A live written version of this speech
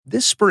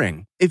This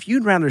spring, if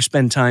you'd rather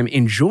spend time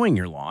enjoying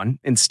your lawn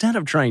instead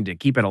of trying to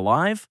keep it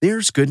alive,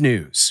 there's good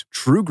news.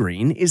 True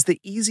Green is the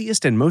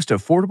easiest and most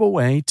affordable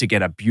way to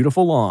get a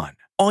beautiful lawn.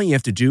 All you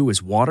have to do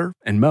is water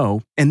and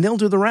mow, and they'll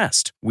do the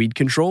rest. Weed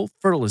control,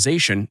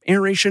 fertilization,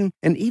 aeration,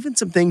 and even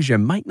some things you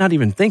might not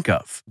even think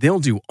of. They'll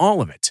do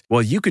all of it,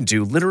 while you can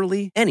do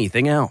literally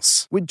anything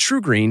else. With True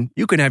Green,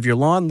 you can have your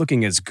lawn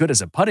looking as good as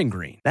a putting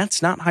green.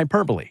 That's not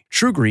hyperbole.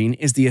 True Green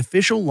is the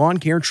official lawn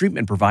care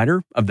treatment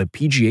provider of the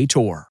PGA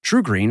Tour.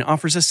 True Green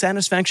offers a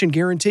satisfaction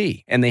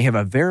guarantee, and they have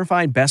a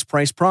verified best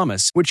price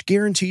promise, which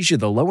guarantees you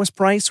the lowest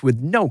price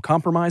with no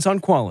compromise on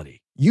quality.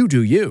 You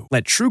do you.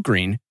 Let True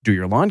Green do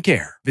your lawn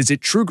care. Visit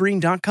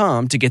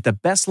truegreen.com to get the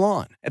best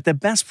lawn at the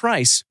best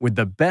price with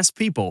the best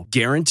people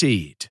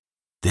guaranteed.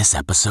 This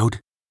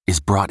episode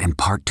is brought in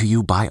part to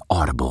you by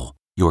Audible,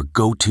 your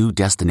go-to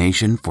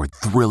destination for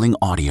thrilling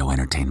audio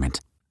entertainment.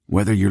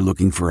 Whether you're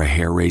looking for a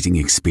hair-raising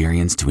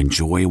experience to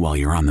enjoy while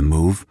you're on the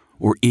move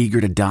or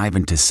eager to dive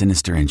into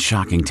sinister and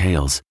shocking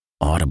tales,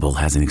 Audible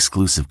has an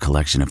exclusive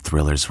collection of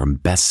thrillers from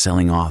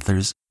best-selling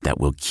authors that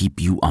will keep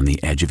you on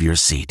the edge of your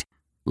seat.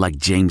 Like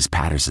James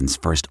Patterson's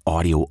first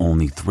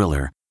audio-only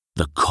thriller,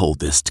 The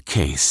Coldest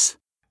Case.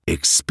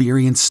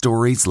 Experience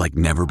stories like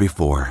never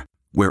before,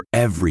 where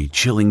every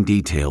chilling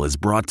detail is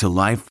brought to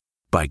life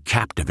by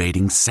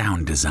captivating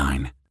sound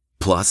design.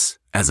 Plus,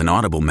 as an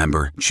Audible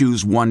member,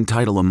 choose one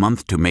title a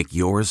month to make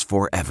yours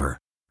forever.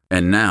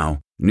 And now,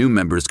 new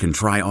members can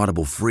try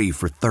Audible free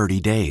for 30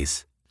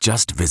 days.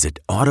 Just visit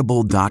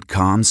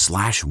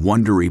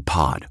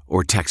audible.com/WonderyPod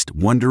or text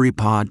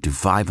WonderyPod to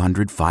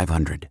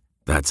 500-500.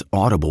 That's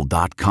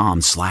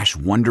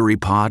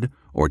audible.com/WonderyPod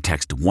or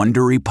text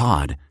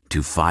WonderyPod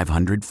to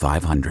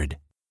 500-500.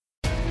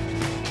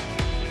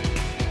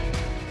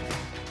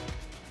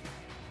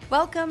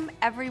 Welcome,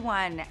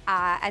 everyone.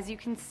 As you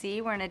can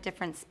see, we're in a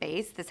different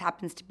space. This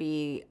happens to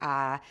be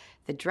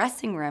the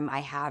dressing room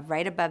I have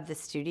right above the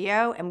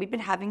studio, and we've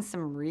been having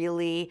some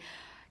really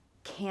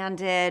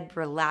candid,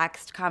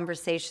 relaxed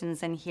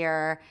conversations in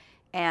here,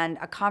 and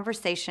a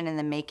conversation in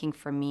the making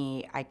for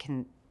me, I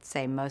can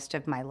say, most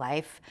of my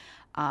life.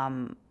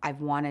 I've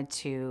wanted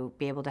to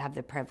be able to have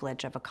the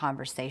privilege of a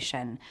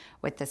conversation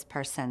with this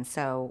person.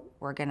 So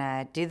we're going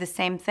to do the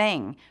same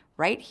thing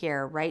right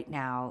here, right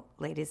now.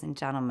 Ladies and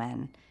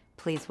gentlemen,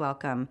 please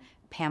welcome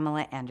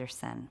Pamela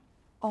Anderson.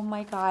 Oh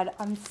my God,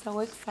 I'm so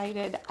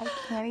excited. I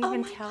can't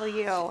even tell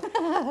you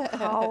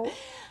how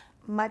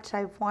much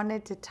I've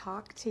wanted to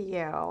talk to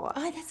you. Oh,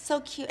 that's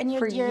so cute. And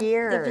For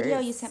years. The video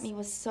you sent me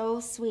was so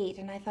sweet.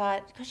 And I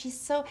thought, gosh, she's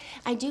so,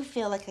 I do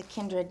feel like a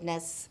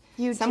kindredness.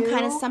 Some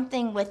kind of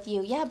something with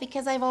you. Yeah,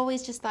 because I've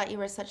always just thought you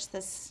were such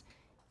this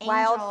angel.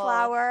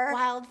 Wildflower.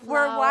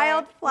 We're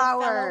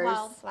wildflowers. fellow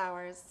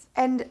wildflowers.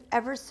 And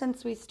ever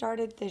since we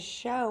started this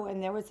show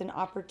and there was an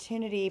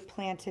opportunity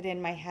planted in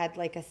my head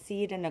like a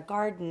seed in a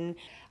garden,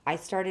 I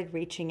started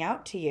reaching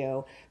out to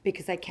you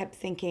because I kept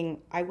thinking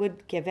I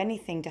would give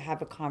anything to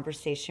have a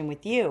conversation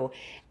with you.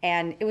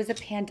 And it was a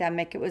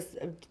pandemic. It was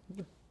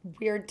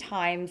weird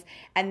times.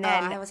 And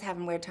then I was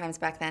having weird times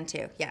back then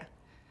too. Yeah.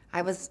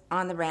 I was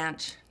on the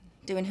ranch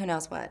doing who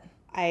knows what.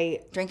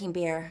 Drinking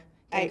beer,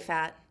 getting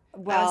fat.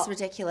 Well, that was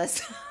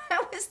ridiculous.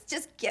 I was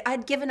just,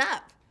 I'd given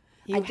up.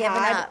 I'd given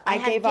up. I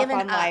gave up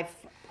on life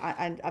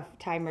a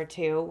time or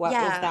two. What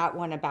was that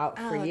one about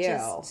for you?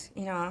 Just,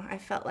 I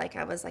felt like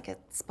I was like a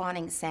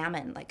spawning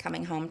salmon, like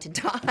coming home to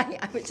die.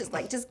 I was just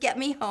like, just get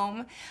me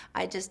home.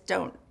 I just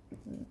don't,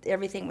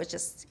 everything was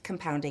just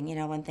compounding,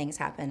 when things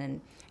happen,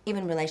 and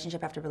even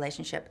relationship after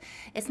relationship.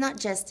 It's not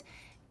just,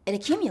 it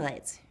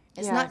accumulates.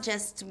 It's not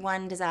just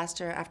one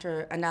disaster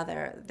after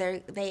another.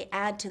 They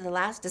add to the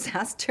last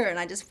disaster, and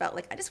I just felt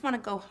like I just want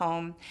to go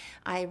home.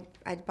 I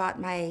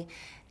bought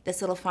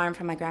this little farm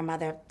from my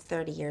grandmother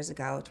 25 years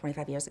ago,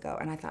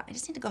 and I thought, I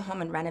just need to go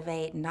home and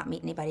renovate and not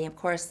meet anybody. Of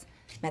course,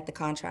 met the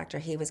contractor.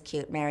 He was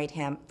cute, married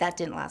him. That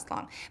didn't last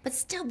long. But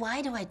still,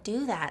 why do I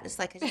do that? It's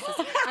like just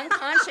this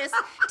unconscious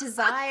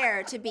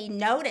desire to be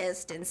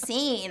noticed and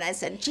seen. I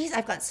said, geez,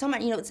 I've got so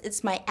much,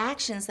 it's my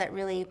actions that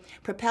really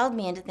propelled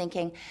me into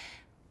thinking,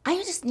 I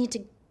need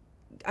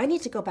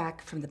to go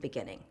back from the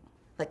beginning.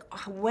 Like,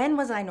 when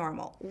was I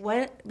normal?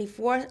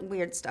 Before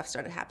weird stuff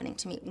started happening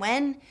to me.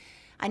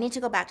 I need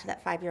to go back to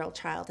that 5-year-old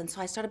child. And so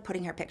I started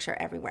putting her picture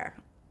everywhere.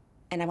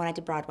 And when I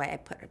did Broadway, I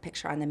put her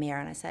picture on the mirror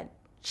and I said,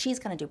 she's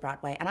going to do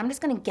Broadway, and I'm just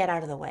going to get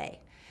out of the way.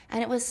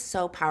 And it was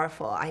so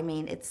powerful. I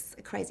mean, it's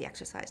a crazy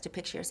exercise to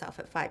picture yourself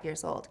at 5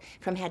 years old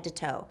from head to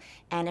toe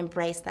and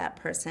embrace that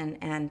person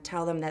and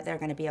tell them that they're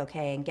going to be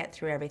okay and get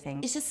through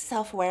everything. It's just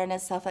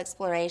self-awareness,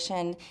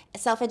 self-exploration,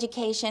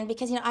 self-education,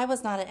 because, I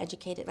was not an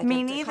educated,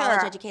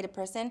 college-educated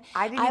person.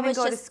 I didn't even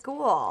go to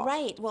school.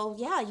 Right. Well,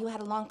 yeah, you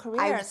had a long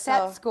career. I was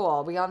at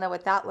school. We all know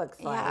what that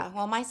looks like. Yeah.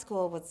 Well, my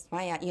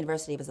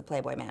university was a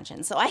Playboy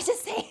mansion. So I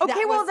just say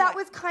that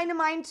was kind of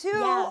mine too.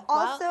 Yeah,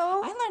 also.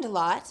 Well, I learned a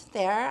lot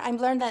there. I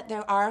learned that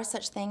there are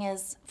such thing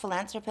as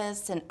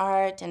philanthropists and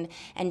art and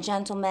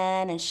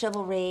gentlemen and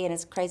chivalry, and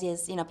as crazy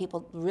as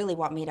people really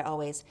want me to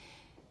always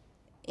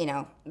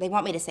they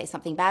want me to say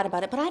something bad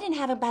about it, but I didn't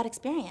have a bad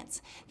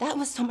experience. That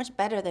was so much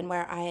better than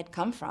where I had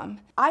come from.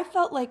 I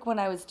felt like when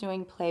I was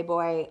doing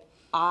Playboy,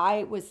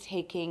 I was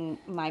taking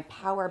my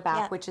power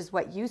back, which is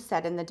what you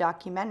said in the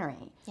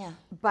documentary. Yeah.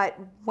 But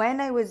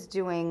when I was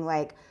doing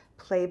like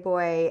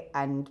Playboy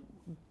and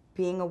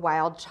being a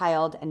wild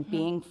child and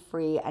being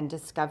free and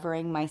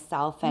discovering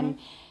myself and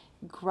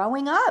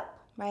growing up.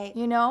 Right.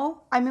 You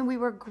know? I mean, we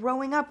were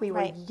growing up. We were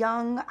Right.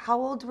 young. How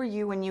old were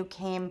you when you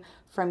came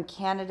from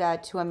Canada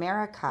to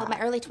America? Well, my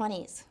early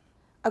 20s.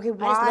 Okay,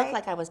 why? I just looked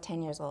like I was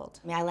 10 years old.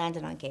 I mean, I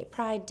landed on Gay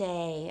Pride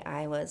Day.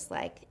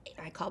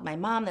 I called my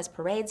mom. There's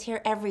parades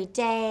here every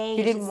day.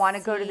 You didn't want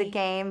to go to the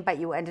game, but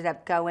you ended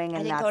up going,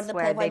 and that's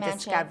where Playboy they Mansion.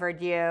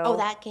 discovered you. Oh,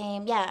 that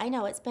game. Yeah, I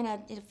know. It's been a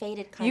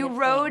faded kind You of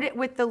rode thing.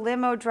 with the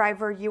limo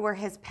driver. You were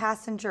his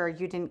passenger.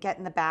 You didn't get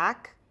in the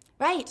back?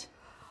 Right.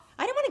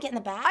 I didn't want to get in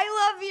the back.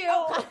 I love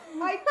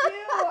you. I do.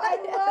 I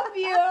love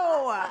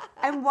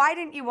you. And why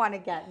didn't you want to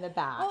get in the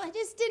back? Well, I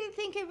just didn't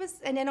think it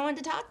was, and no one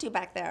to talk to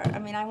back there. I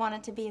mean, I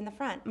wanted to be in the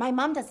front. My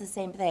mom does the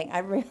same thing. I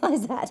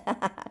realized that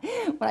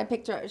when I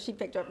picked her up, she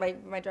picked her up.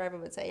 My driver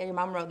would say, "Yeah, your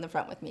mom rode in the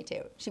front with me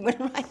too. She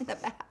wouldn't ride in the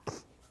back."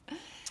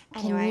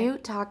 Anyway. Can you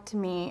talk to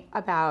me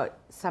about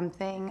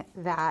something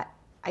that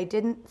I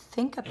didn't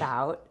think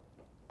about,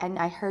 and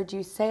I heard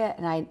you say it,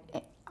 and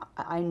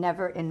I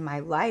never in my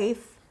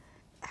life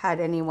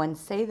had anyone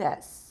say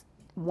this.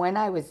 When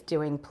I was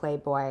doing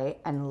Playboy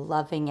and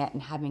loving it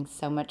and having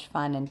so much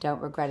fun and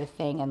don't regret a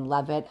thing and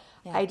love it,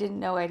 I didn't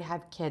know I'd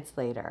have kids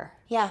later.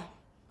 Yeah,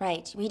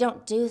 right. We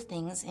don't do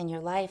things in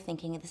your life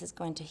thinking this is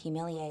going to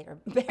humiliate or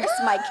embarrass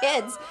my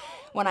kids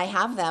when I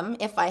have them,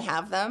 if I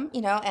have them,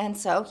 And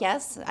so,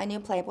 yes, I knew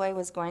Playboy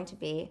was going to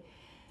be,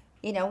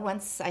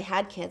 once I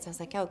had kids, I was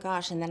like, oh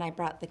gosh. And then I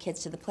brought the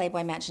kids to the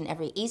Playboy Mansion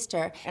every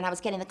Easter, and I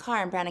was getting in the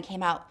car, and Brandon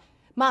came out,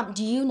 "Mom,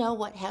 do you know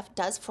what Hef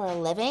does for a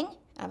living?"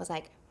 I was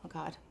like, oh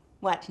God,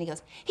 what? And he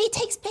goes, "He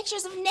takes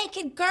pictures of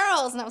naked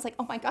girls." And I was like,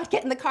 oh my God,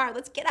 get in the car,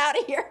 let's get out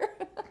of here.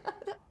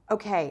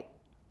 Okay,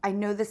 I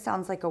know this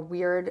sounds like a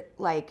weird,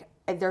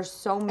 there's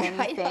so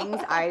many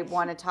things I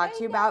want to talk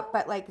to you about,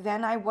 but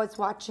then I was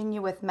watching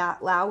you with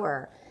Matt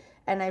Lauer,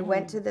 and I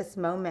went to this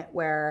moment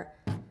where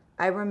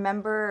I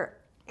remember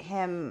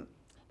him,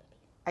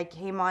 I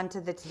came on to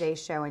the Today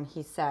Show and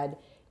he said,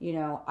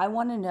 I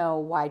want to know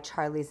why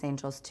Charlie's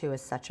Angels 2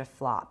 is such a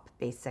flop,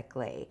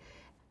 basically.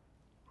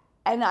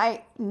 And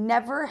I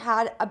never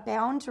had a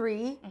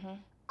boundary.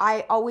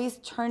 I always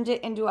turned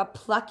it into a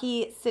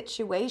plucky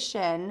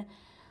situation.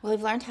 Well,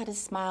 we've learned how to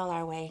smile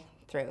our way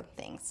through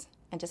things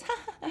and just,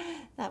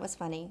 that was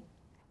funny.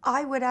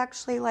 I would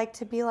actually like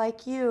to be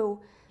like you,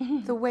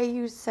 the way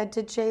you said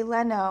to Jay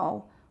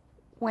Leno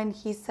when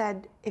he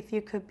said, if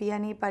you could be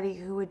anybody,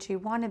 who would you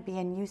want to be?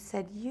 And you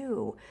said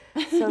you,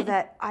 so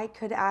that I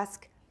could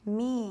ask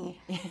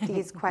me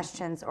these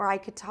questions, or I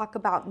could talk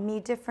about me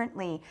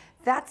differently.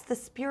 That's the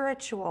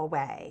spiritual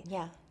way.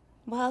 Yeah.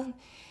 Well,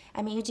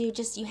 I mean,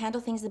 you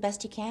handle things the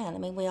best you can. I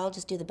mean, we all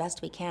just do the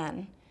best we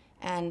can.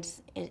 And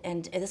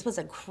this was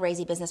a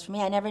crazy business for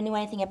me. I never knew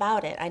anything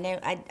about it.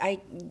 I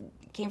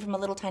came from a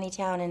little tiny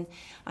town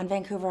on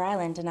Vancouver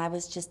Island, and I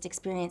was just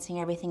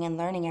experiencing everything and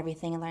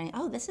learning,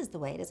 oh, this is the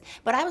way it is.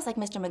 But I was like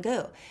Mr.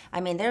 Magoo.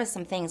 I mean, there were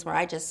some things where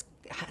I just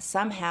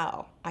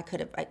somehow I could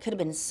have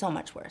been so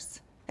much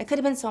worse. It could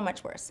have been so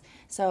much worse.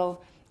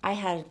 So I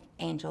had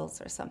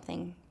angels or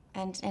something,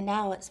 and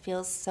now it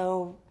feels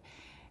so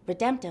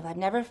redemptive. I've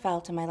never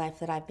felt in my life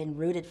that I've been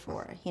rooted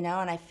for, and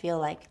I feel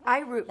like I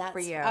root for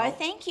you. Oh,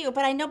 thank you.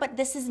 But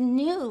this is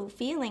new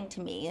feeling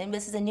to me, and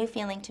this is a new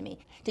feeling to me.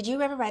 Did you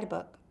ever write a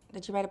book?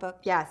 Did you write a book?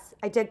 Yes,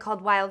 I did,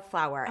 called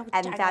Wildflower,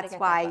 and that's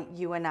why that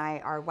you and I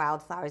are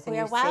wildflowers, and we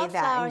you are say that in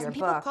wildflowers, your and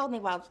people book. have called me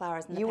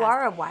wildflowers in the You past.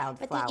 are a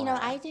wildflower.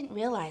 But I didn't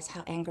realize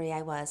how angry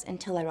I was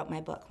until I wrote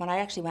my book. When I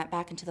actually went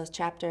back into those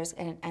chapters,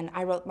 and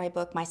I wrote my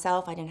book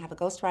myself. I didn't have a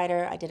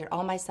ghostwriter. I did it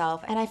all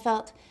myself, and I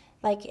felt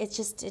like it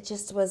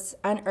just was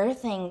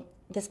unearthing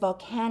this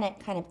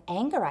volcanic kind of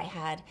anger I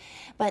had,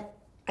 but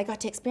I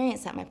got to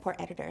experience that. My poor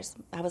editors.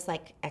 I was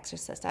like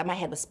Exorcist. My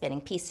head was spinning,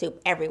 pea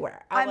soup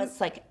everywhere. I was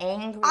like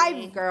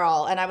angry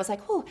girl, and I was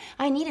like, "Ooh,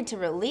 I needed to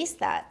release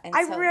that." And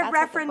I so that's what the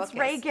reference book is.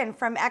 Reagan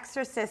from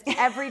Exorcist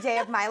every day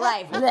of my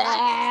life.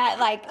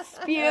 Like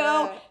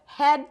spew,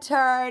 head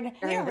turn.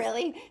 You're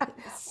really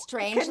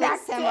strangely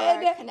Connected.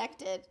 similar,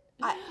 connected.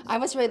 I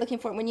was really looking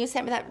for when you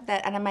sent me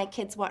that, and my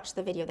kids watched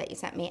the video that you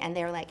sent me, and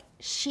they were like,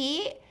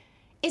 "She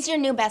is your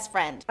new best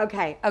friend."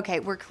 Okay,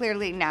 we're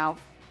clearly now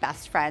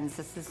best friends.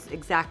 This is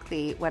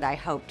exactly what I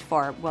hoped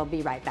for. We'll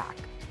be right back.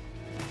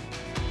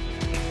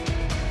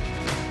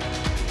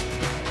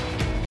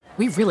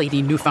 We really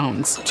need new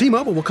phones.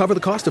 T-Mobile will cover the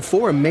cost of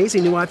 4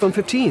 amazing new iPhone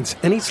 15s,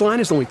 and each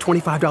line is only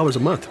 $25 a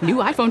month. New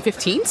iPhone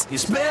 15s?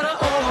 It's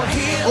better over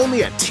here.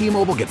 Only at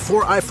T-Mobile, get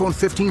 4 iPhone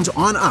 15s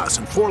on us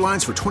and 4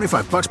 lines for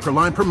 $25 per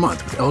line per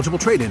month with eligible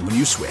trade-in when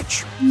you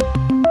switch.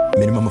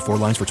 Minimum of 4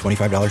 lines for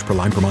 $25 per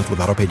line per month with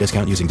autopay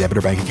discount using debit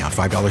or bank account.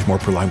 $5 more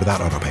per line without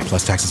autopay,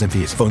 plus taxes and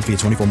fees. Phone fee at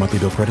 24 monthly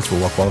bill credits for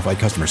well-qualified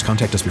customers.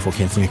 Contact us before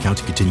canceling account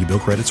to continue bill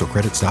credits or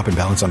credit stop and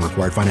balance on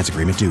required finance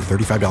agreement due.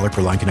 $35 per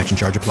line connection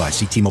charge applies.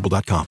 See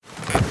T-Mobile.com.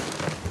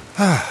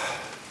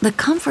 The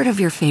comfort of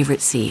your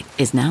favorite seat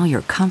is now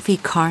your comfy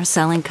car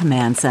selling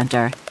command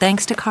center,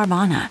 thanks to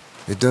Carvana.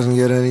 It doesn't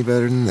get any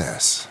better than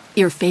this.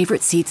 Your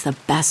favorite seat's the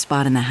best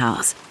spot in the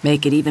house.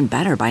 Make it even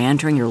better by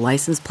entering your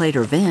license plate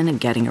or VIN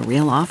and getting a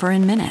real offer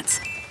in minutes.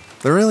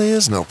 There really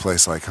is no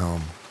place like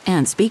home.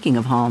 And speaking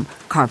of home,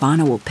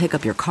 Carvana will pick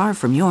up your car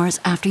from yours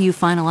after you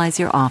finalize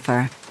your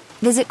offer.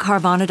 Visit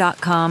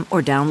Carvana.com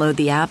or download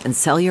the app and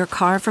sell your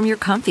car from your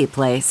comfy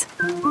place.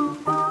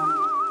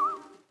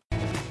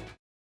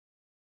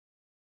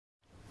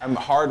 I'm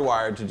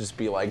hardwired to just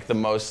be like the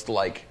most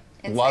like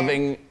insane.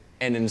 Loving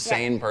and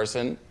insane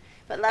person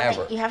but loving,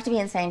 ever. You have to be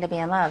insane to be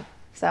in love,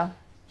 so.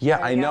 Yeah,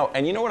 I know.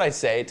 And you know what I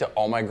say to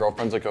all my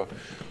girlfriends? I go,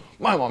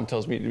 my mom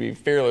tells me to be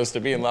fearless, to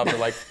be in love. They're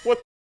like, what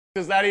the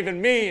does that even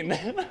mean?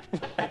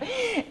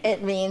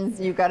 It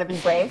means you've got to be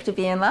brave to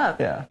be in love.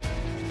 Yeah.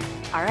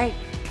 All right,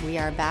 we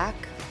are back.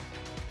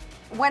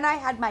 When I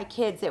had my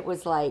kids, it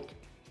was like,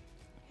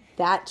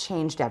 that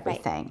changed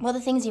everything. Right. Well,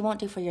 the things you won't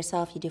do for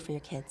yourself, you do for your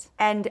kids.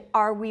 And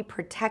are we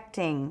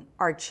protecting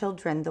our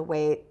children the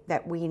way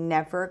that we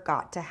never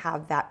got to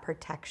have that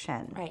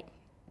protection? Right,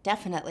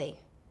 definitely.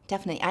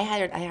 Definitely. I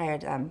hired,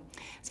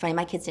 it's funny,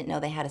 my kids didn't know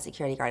they had a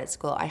security guard at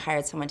school. I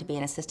hired someone to be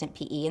an assistant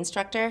PE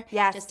instructor.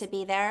 Yes. Just to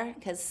be there,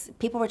 because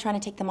people were trying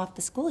to take them off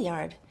the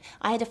schoolyard.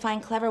 I had to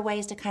find clever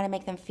ways to kind of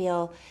make them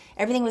feel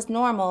everything was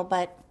normal,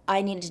 but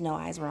I needed to know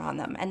eyes were on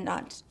them and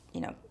not,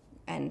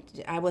 and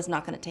I was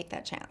not going to take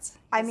that chance.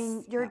 I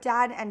mean, your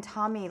dad and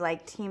Tommy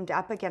like teamed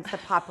up against the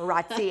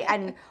paparazzi,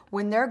 and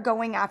when they're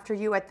going after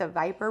you at the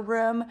Viper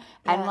Room,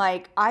 and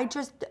like at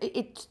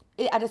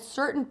a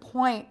certain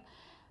point,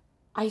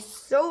 I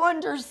so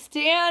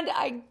understand.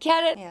 I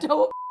get it. Yeah.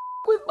 Don't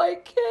with my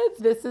kids.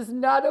 This is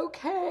not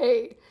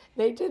okay.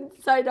 They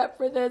didn't sign up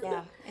for this.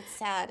 Yeah, it's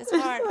sad. It's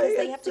hard.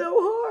 It's so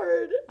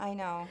hard. I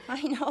know.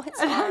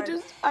 It's hard.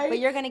 But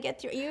you're gonna get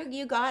through.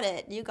 You got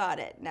it. You got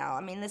it. Now,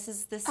 I mean, this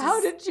is.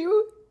 How did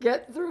you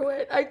get through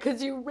it?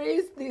 Because you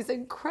raised these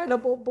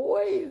incredible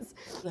boys.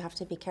 You have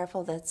to be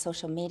careful that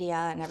social media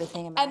and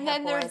everything. And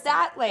then there's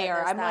that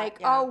layer. I'm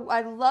like, oh,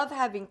 I love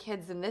having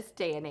kids in this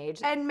day and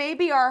age. And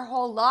maybe our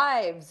whole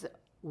lives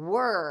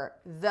were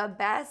the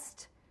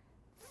best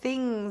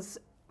things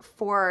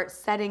for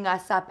setting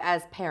us up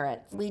as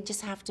parents. We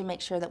just have to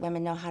make sure that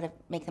women know how to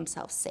make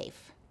themselves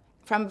safe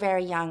from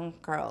very young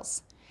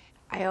girls.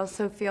 I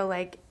also feel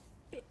like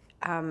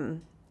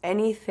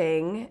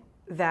anything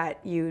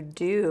that you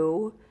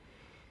do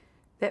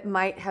that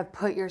might have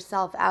put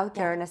yourself out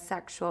there in a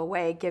sexual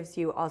way gives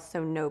you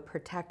also no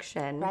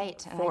protection.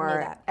 Right,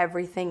 for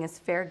everything is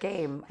fair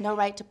game. No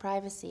right to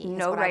privacy.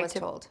 No what right I was to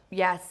told.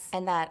 Yes,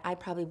 and that I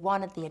probably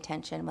wanted the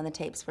attention when the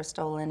tapes were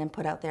stolen and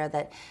put out there.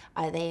 That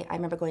I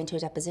remember going to a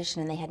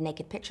deposition and they had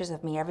naked pictures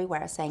of me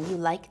everywhere, saying, "You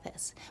like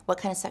this? What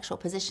kind of sexual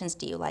positions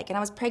do you like?" And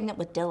I was pregnant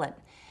with Dylan,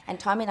 and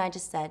Tommy and I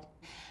just said,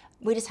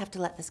 "We just have to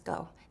let this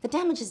go. The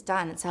damage is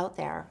done. It's out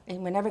there,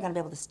 and we're never going to be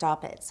able to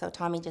stop it." So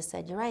Tommy just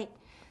said, "You're right.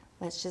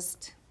 Let's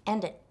just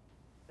end it."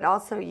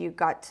 Also, you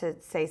got to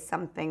say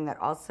something that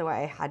also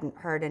I hadn't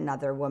heard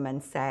another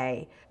woman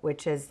say,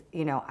 which is,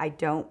 I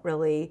don't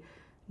really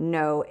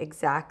know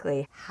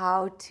exactly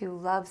how to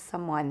love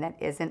someone that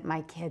isn't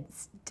my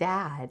kid's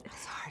dad.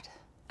 It's hard.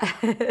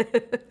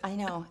 I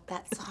know,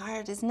 that's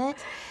hard, isn't it?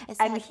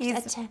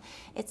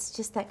 It's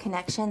just that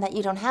connection that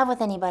you don't have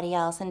with anybody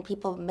else, and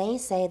people may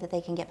say that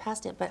they can get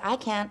past it, but I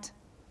can't.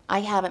 I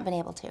haven't been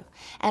able to.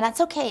 And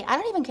that's okay. I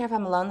don't even care if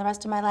I'm alone the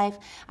rest of my life.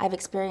 I've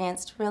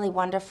experienced really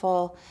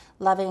wonderful,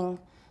 loving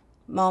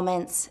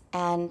moments,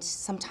 and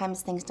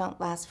sometimes things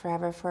don't last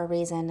forever for a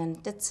reason,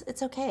 and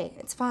it's okay.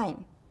 It's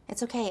fine.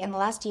 It's okay. And the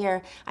last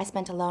year I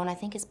spent alone, I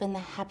think it's been the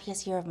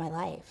happiest year of my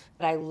life.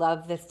 But I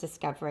love this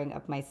discovering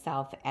of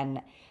myself,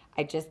 and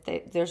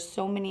there's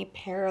so many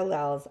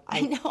parallels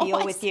I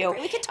feel with you.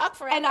 We could talk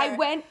forever. And I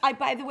went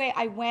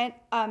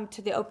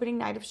to the opening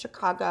night of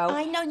Chicago.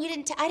 I know,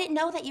 I didn't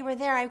know that you were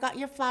there. I got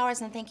your flowers,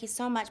 and thank you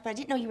so much, but I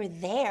didn't know you were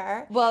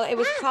there. Well, it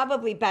was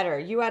probably better.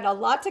 You had a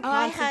lot to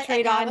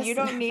concentrate on. You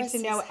don't need to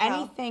know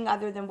anything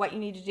other than what you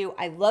need to do.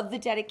 I love the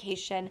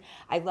dedication.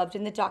 I loved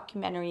in the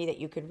documentary that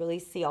you could really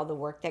see all the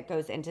work that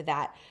goes into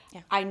that. Yeah.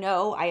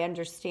 I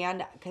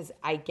understand, because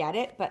I get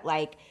it, but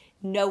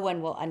no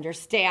one will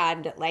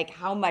understand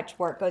how much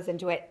work goes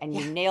into it, and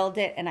you nailed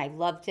it, and I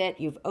loved it.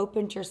 You've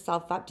opened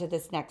yourself up to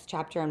this next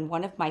chapter, and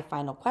one of my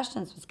final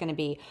questions was going to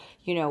be,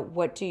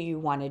 what do you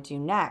want to do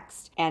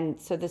next?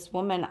 And so this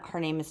woman, her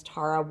name is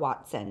Tara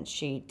Watson,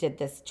 she did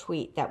this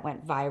tweet that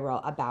went viral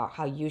about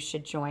how you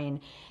should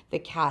join the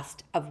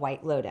cast of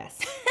White Lotus.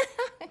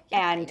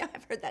 And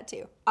I've heard that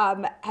too.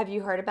 Have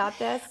you heard about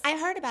this? I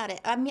heard about it.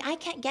 I mean, I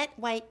can't get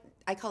White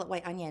I call it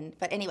white onion,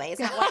 but anyway, it's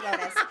not white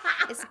lotus.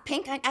 It's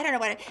pink. I don't know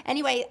what.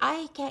 Anyway,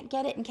 I can't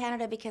get it in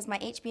Canada because my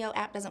HBO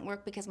app doesn't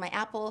work because my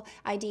Apple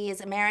ID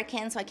is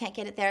American, so I can't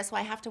get it there. So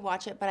I have to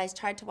watch it. But I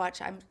tried to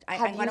watch. I'm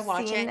going to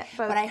watch it.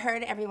 But I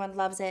heard everyone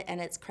loves it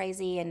and it's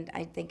crazy. And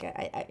I think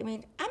I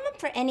mean I'm up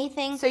for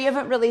anything. So you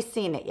haven't really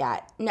seen it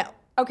yet? No.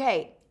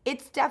 Okay,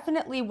 it's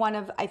definitely one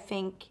of, I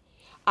think,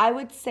 I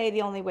would say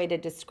the only way to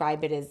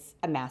describe it is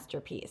a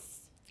masterpiece.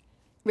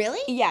 Really?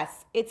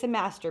 Yes, it's a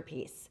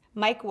masterpiece.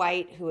 Mike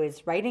White, who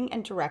is writing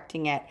and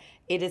directing it,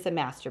 it is a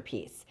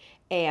masterpiece.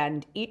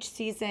 And each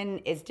season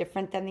is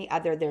different than the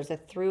other. There's a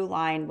through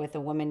line with a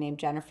woman named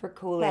Jennifer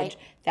Coolidge. Right.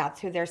 That's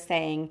who they're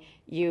saying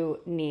you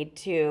need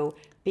to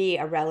be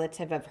a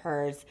relative of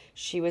hers.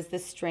 She was the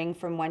string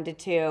from 1 to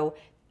 2.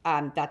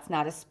 That's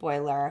not a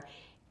spoiler.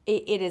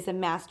 It is a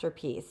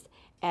masterpiece.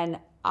 And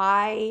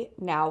I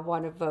now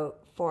want to vote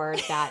for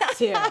that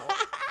too.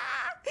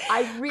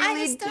 I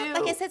really do.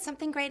 Like I said,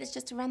 something great is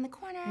just around the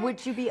corner.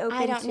 Would you be open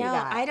I don't to know.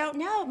 that? I don't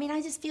know. I mean,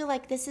 I just feel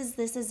like this is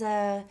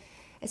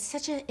it's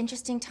such an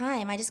interesting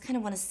time. I just kind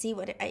of want to see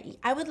what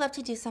I would love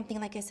to do something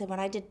like I said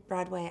when I did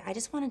Broadway. I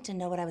just wanted to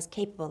know what I was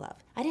capable of.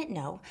 I didn't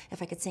know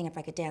if I could sing, if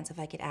I could dance, if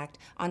I could act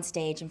on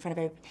stage in front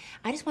of everybody.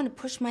 I just want to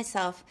push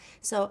myself.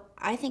 So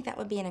I think that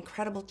would be an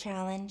incredible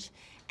challenge.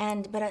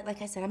 But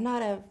like I said, I'm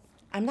not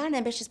an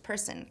ambitious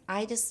person.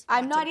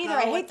 I'm not either.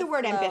 I hate the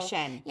word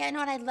ambition. Yeah,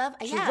 no, and I love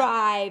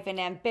drive and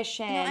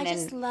ambition. I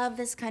just love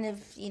this kind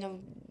of,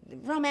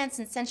 romance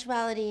and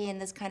sensuality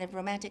and this kind of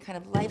romantic kind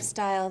of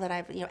lifestyle that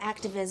I've,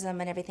 activism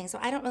and everything. So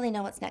I don't really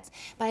know what's next.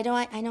 But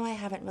I know I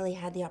haven't really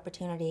had the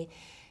opportunity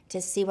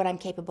to see what I'm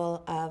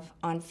capable of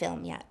on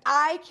film yet.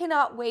 I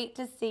cannot wait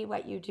to see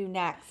what you do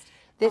next.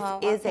 This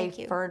is a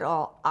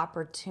fertile,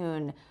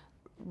 opportune,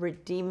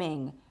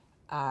 redeeming,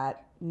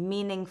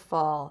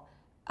 meaningful,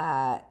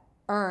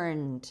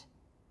 earned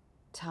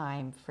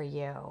time for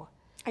you.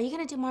 Are you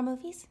going to do more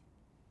movies?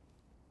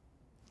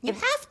 You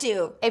have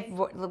to. If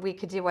we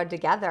could do one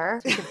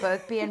together, we could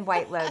both be in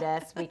White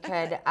Lotus. We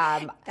could.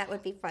 That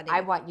would be funny.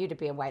 I want you to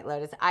be in White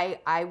Lotus.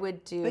 I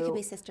would do. We could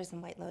be sisters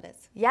in White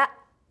Lotus. Yeah.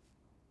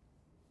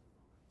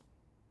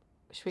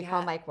 Should we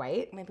call Mike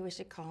White? Maybe we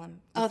should call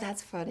him. Oh,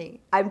 that's funny.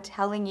 I'm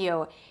telling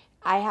you,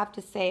 I have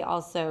to say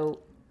also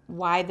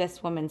why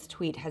this woman's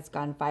tweet has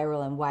gone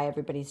viral and why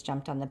everybody's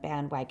jumped on the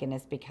bandwagon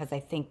is because I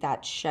think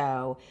that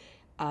show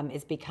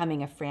is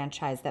becoming a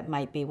franchise that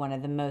might be one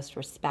of the most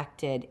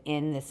respected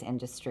in this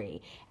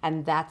industry.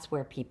 And that's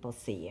where people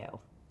see you.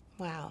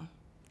 Wow.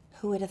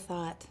 Who would have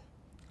thought?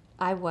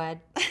 I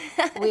would.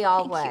 We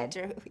all would.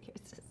 You, Drew.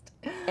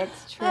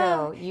 It's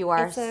true. You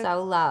are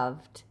so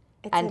loved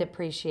and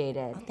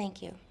appreciated. Oh,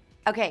 thank you.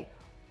 Okay,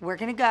 we're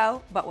going to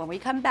go. But when we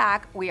come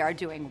back, we are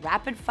doing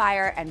rapid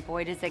fire. And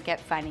boy, does it get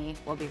funny.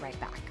 We'll be right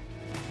back.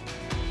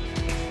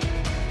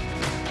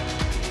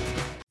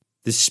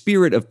 The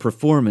spirit of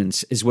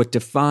performance is what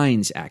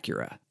defines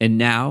Acura, and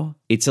now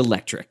it's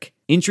electric.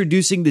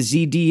 Introducing the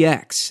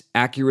ZDX,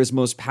 Acura's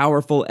most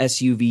powerful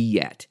SUV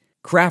yet.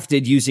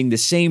 Crafted using the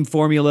same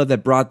formula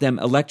that brought them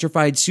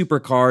electrified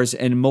supercars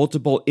and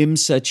multiple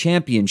IMSA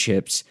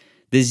championships,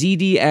 the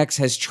ZDX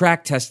has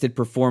track-tested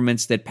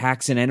performance that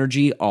packs an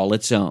energy all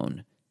its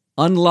own.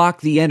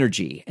 Unlock the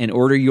energy and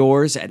order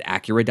yours at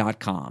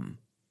Acura.com.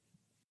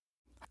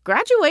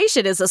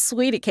 Graduation is a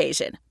sweet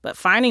occasion, but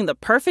finding the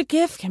perfect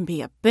gift can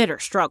be a bitter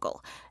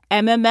struggle.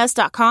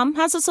 MMS.com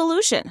has a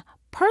solution.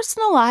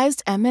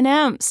 Personalized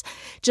M&Ms.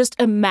 Just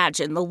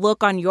imagine the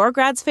look on your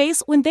grad's face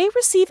when they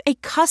receive a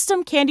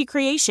custom candy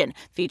creation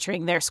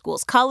featuring their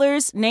school's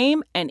colors,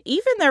 name, and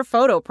even their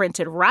photo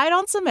printed right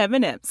on some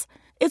M&Ms.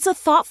 It's a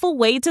thoughtful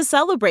way to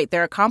celebrate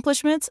their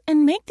accomplishments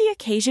and make the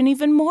occasion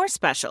even more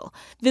special.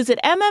 Visit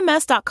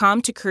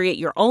MMS.com to create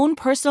your own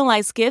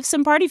personalized gifts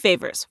and party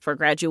favors for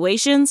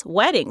graduations,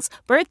 weddings,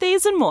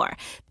 birthdays, and more.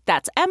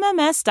 That's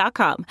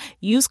MMS.com.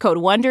 Use code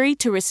WONDERY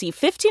to receive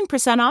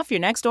 15% off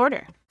your next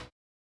order.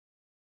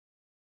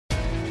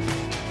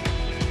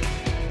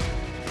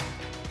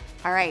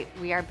 All right,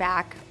 we are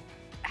back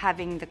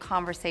having the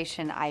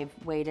conversation I've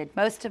waited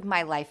most of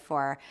my life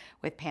for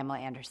with Pamela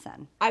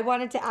Anderson. I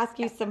wanted to ask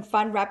you some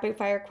fun rapid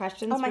fire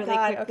questions really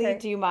quickly. Okay.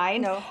 Do you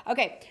mind? No.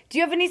 Okay. Do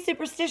you have any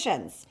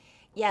superstitions?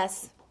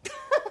 Yes.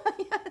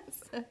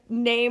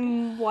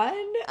 Name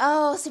one.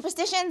 Oh,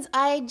 superstitions.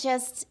 I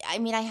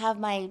have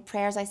my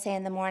prayers I say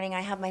in the morning.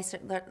 I have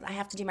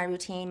to do my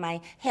routine,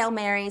 my Hail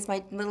Marys,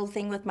 my little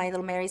thing with my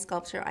little Mary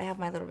sculpture. I have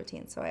my little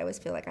routine, so I always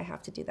feel like I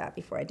have to do that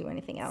before I do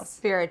anything else.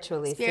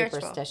 Spiritual,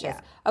 superstitious.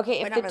 Yeah.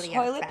 Okay, But if the not really,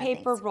 toilet bad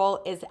paper things.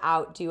 roll is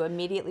out, do you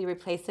immediately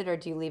replace it or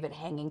do you leave it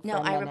hanging for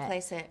a minute? No, I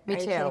replace it. Me Are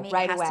you too, kidding me?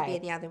 right it has away. to be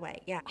the other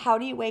way, yeah. How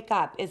do you wake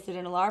up? Is it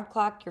an alarm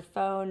clock, your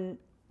phone,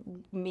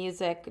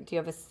 music? Do you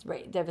have a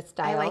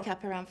style? I wake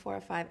up around 4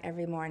 or 5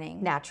 every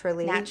morning.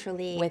 Naturally?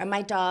 And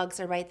my dogs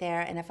are right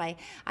there. And if I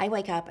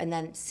wake up, and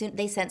then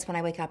they sense when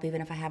I wake up, even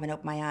if I haven't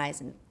opened my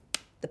eyes, and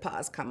the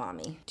paws come on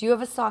me. Do you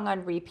have a song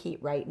on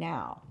repeat right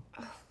now?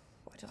 Oh,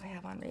 what do I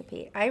have on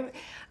repeat?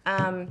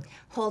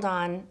 Hold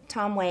On,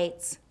 Tom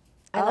Waits,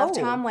 I love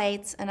Tom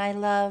Waits, and I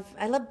love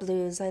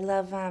blues. I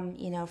love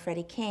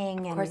Freddie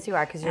King. Of course you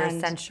are, because you're a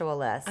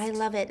sensualist. I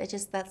love it.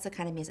 That's the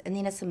kind of music. And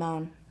Nina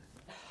Simone.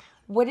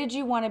 What did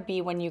you want to be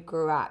when you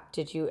grew up?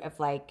 Did you have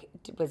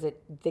was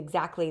it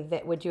exactly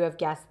that? Would you have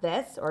guessed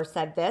this or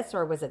said this,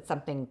 or was it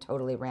something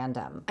totally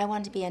random? I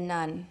wanted to be a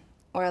nun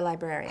or a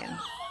librarian,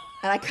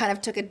 and I kind of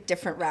took a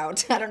different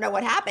route. I don't know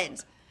what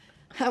happened.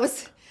 I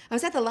was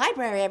at the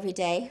library every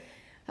day.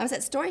 I was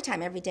at story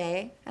time every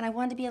day, and I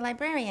wanted to be a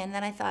librarian.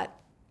 Then I thought,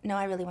 no,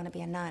 I really want to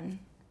be a nun.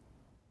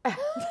 An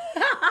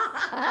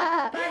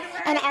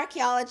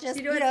archaeologist.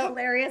 You know what's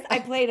hilarious? I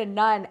played a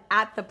nun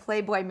at the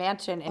Playboy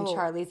Mansion in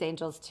Charlie's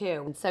Angels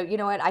too. And so you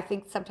know what? I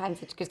think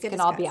sometimes it can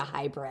all be a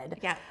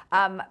hybrid. Yeah.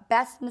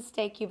 Best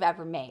mistake you've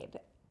ever made?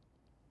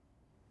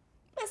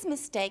 Best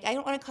mistake? I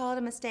don't want to call it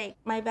a mistake.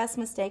 My best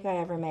mistake I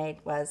ever made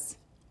was,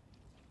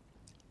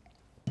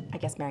 I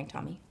guess, marrying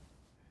Tommy.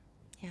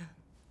 Yeah.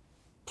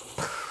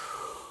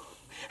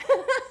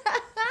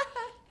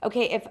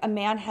 Okay, if a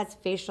man has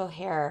facial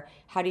hair,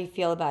 how do you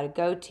feel about a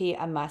goatee,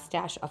 a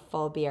mustache, a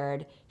full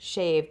beard,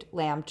 shaved,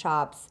 lamb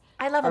chops?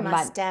 I love a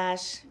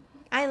mustache.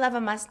 I love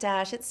a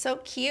mustache. It's so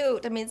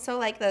cute. I mean, it's so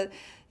like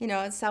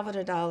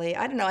Salvador Dali.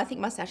 I don't know. I think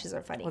mustaches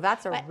are funny. Well,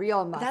 that's a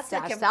real mustache.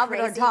 That's like a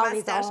Salvador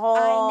Dali's a whole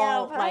I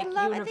know, but I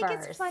universe. think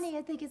it's funny.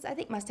 I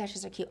think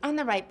mustaches are cute on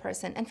the right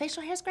person, and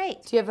facial hair is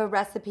great. Do you have a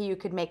recipe you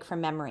could make from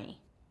memory?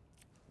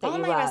 All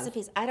my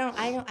recipes.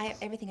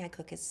 Everything I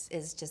cook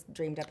is just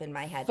dreamed up in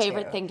my head.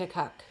 Favorite thing to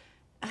cook?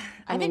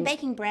 I've been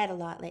baking bread a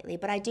lot lately,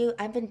 but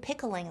I've been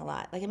pickling a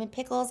lot. Like, I've been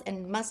pickles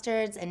and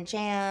mustards and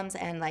jams,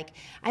 and I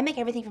make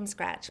everything from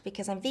scratch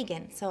because I'm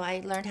vegan. So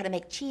I learned how to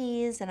make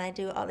cheese, and I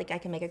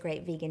can make a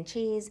great vegan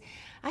cheese.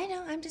 I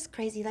know, I'm just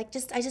crazy. I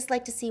just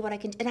like to see what I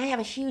can do. And I have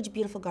a huge,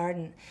 beautiful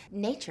garden.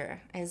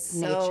 Nature is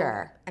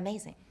so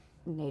amazing.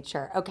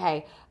 Nature.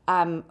 Okay.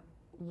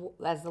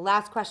 As the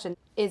last question,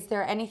 is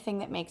there anything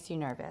that makes you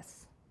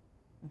nervous?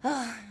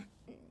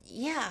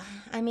 Yeah,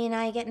 I mean,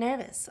 I get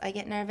nervous. I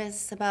get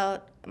nervous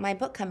about my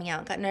book coming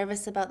out. Got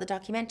nervous about the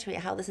documentary,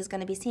 how this is going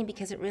to be seen,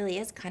 because it really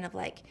is kind of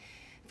like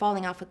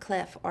falling off a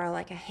cliff or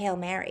like a Hail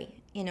Mary.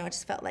 It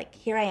just felt like,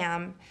 here I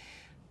am.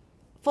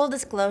 Full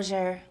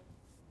disclosure,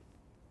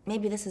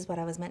 maybe this is what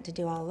I was meant to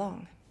do all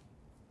along.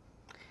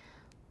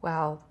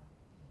 Well,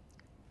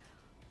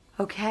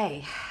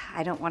 okay.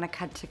 I don't want to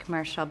cut to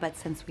commercial, but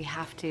since we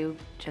have to,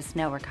 just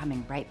know we're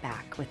coming right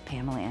back with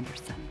Pamela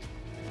Anderson.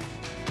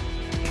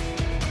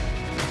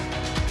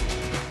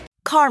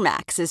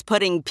 CarMax is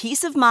putting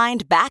peace of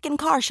mind back in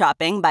car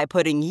shopping by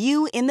putting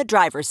you in the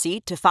driver's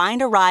seat to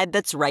find a ride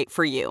that's right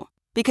for you.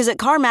 Because at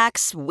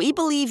CarMax, we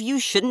believe you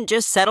shouldn't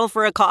just settle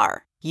for a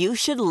car. You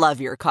should love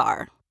your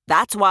car.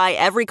 That's why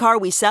every car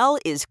we sell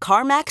is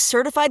CarMax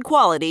certified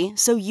quality,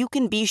 so you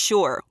can be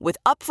sure with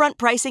upfront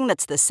pricing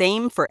that's the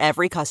same for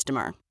every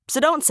customer. So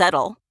don't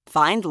settle.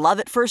 Find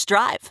love at first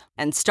drive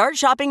and start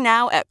shopping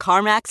now at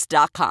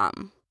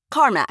CarMax.com.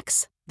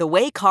 CarMax, the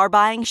way car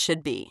buying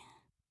should be.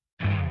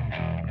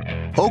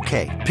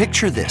 Okay,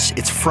 picture this.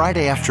 It's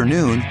Friday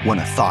afternoon when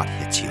a thought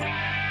hits you.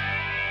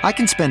 I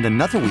can spend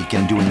another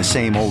weekend doing the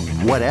same old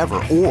whatever,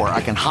 or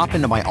I can hop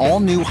into my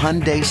all-new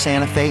Hyundai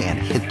Santa Fe and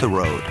hit the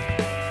road.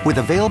 With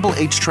available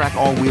H-Track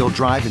all-wheel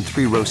drive and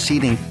 3-row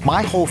seating,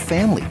 my whole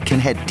family can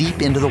head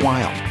deep into the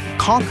wild.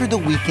 Conquer the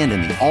weekend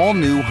in the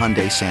all-new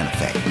Hyundai Santa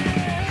Fe.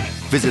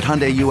 Visit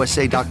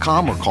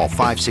HyundaiUSA.com or call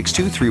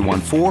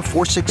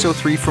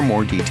 562-314-4603 for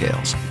more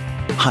details.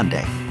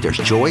 Hyundai, there's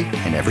joy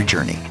in every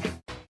journey.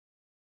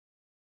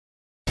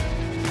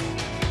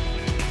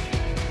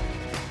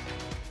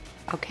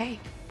 Okay,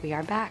 we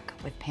are back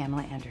with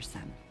Pamela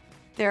Anderson.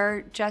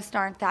 There just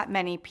aren't that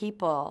many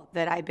people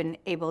that I've been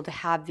able to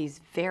have these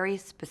very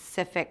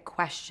specific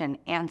question,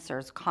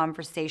 answers,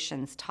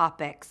 conversations,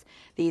 topics,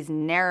 these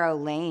narrow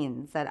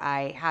lanes that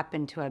I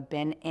happen to have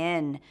been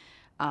in,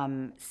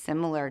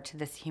 similar to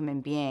this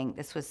human being.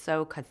 This was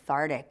so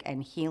cathartic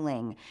and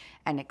healing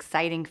and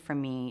exciting for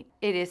me.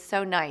 It is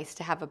so nice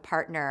to have a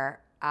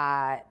partner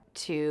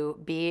to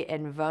be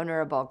in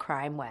vulnerable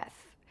crime with.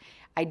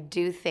 I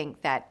do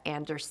think that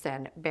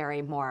Anderson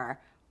Barrymore,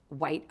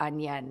 White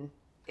Onion,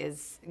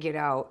 is,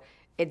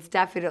 it's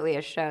definitely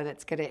a show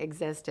that's going to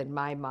exist in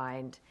my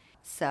mind.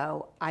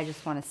 So I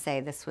just want to say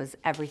this was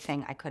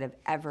everything I could have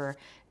ever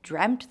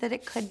dreamt that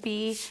it could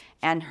be.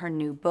 And her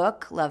new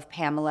book, Love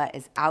Pamela,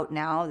 is out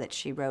now, that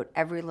she wrote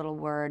every little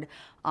word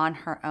on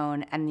her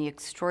own. And the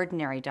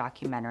extraordinary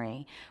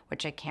documentary,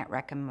 which I can't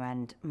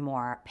recommend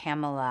more,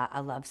 Pamela,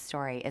 A Love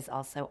Story, is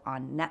also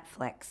on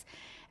Netflix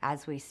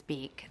as we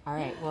speak. All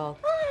right, well,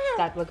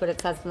 look what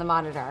it says on the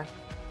monitor.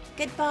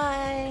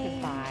 Goodbye.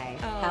 Goodbye.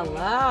 Oh. Hello.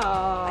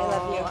 I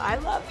love you. I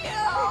love you.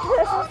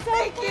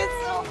 Thank you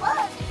so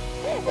much.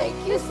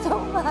 Thank you so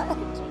much.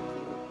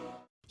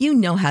 You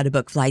know how to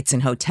book flights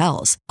and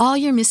hotels. All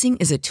you're missing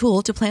is a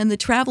tool to plan the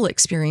travel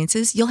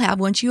experiences you'll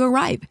have once you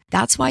arrive.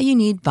 That's why you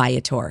need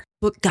Viator.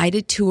 Book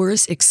guided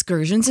tours,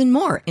 excursions, and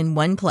more in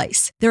one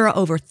place. There are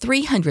over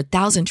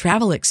 300,000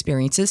 travel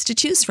experiences to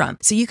choose from,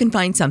 so you can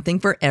find something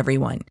for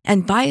everyone.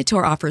 And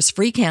Viator offers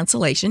free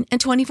cancellation and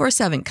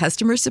 24/7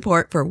 customer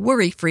support for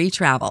worry-free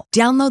travel.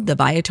 Download the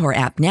Viator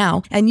app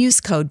now and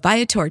use code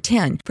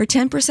Viator10 for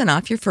 10%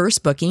 off your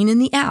first booking in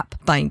the app.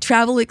 Find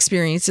travel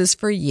experiences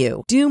for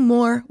you. Do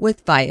more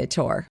with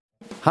Viator.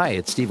 Hi,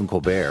 it's Stephen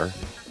Colbert,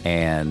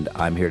 and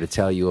I'm here to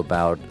tell you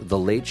about The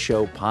Late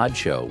Show Pod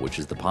Show, which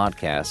is the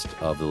podcast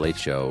of The Late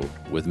Show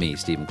with me,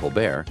 Stephen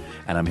Colbert,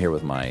 and I'm here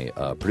with my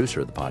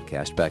producer of the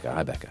podcast, Becca.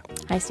 Hi, Becca.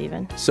 Hi,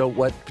 Stephen. So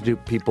what do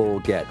people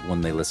get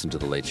when they listen to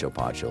The Late Show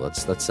Pod Show?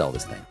 Let's sell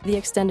this thing. The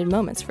extended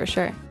moments, for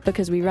sure,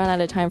 because we run out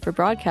of time for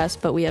broadcast,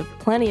 but we have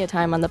plenty of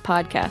time on the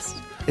podcast.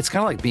 It's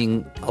kind of like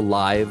being a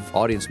live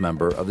audience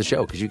member of the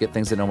show because you get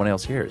things that no one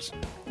else hears.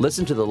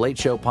 Listen to The Late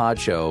Show Pod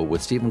Show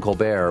with Stephen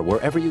Colbert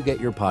wherever you get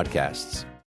your podcasts.